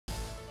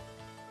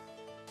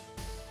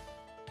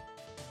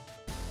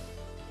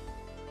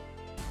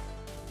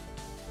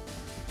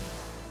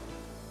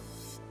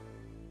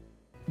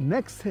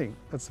Next thing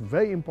that's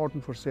very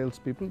important for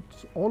salespeople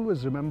is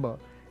always remember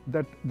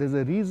that there's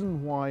a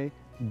reason why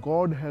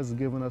God has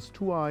given us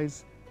 2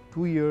 eyes,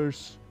 2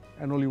 ears,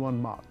 and only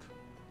 1 mouth.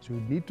 So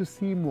you need to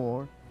see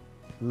more,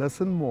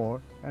 listen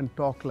more, and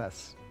talk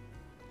less.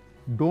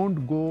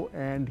 Don't go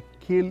and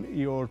kill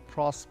your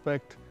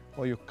prospect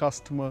or your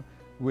customer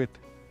with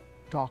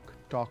talk,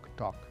 talk,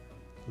 talk.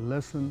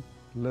 Listen,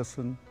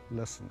 listen,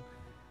 listen.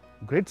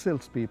 Great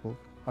salespeople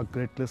are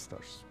great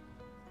listeners.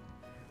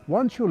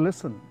 Once you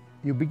listen,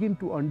 you begin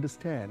to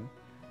understand,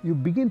 you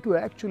begin to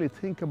actually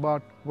think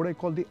about what I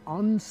call the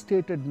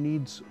unstated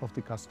needs of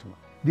the customer.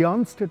 The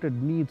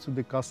unstated needs of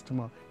the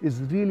customer is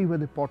really where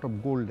the pot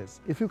of gold is.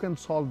 If you can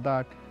solve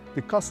that,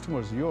 the customer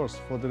is yours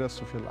for the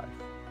rest of your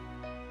life.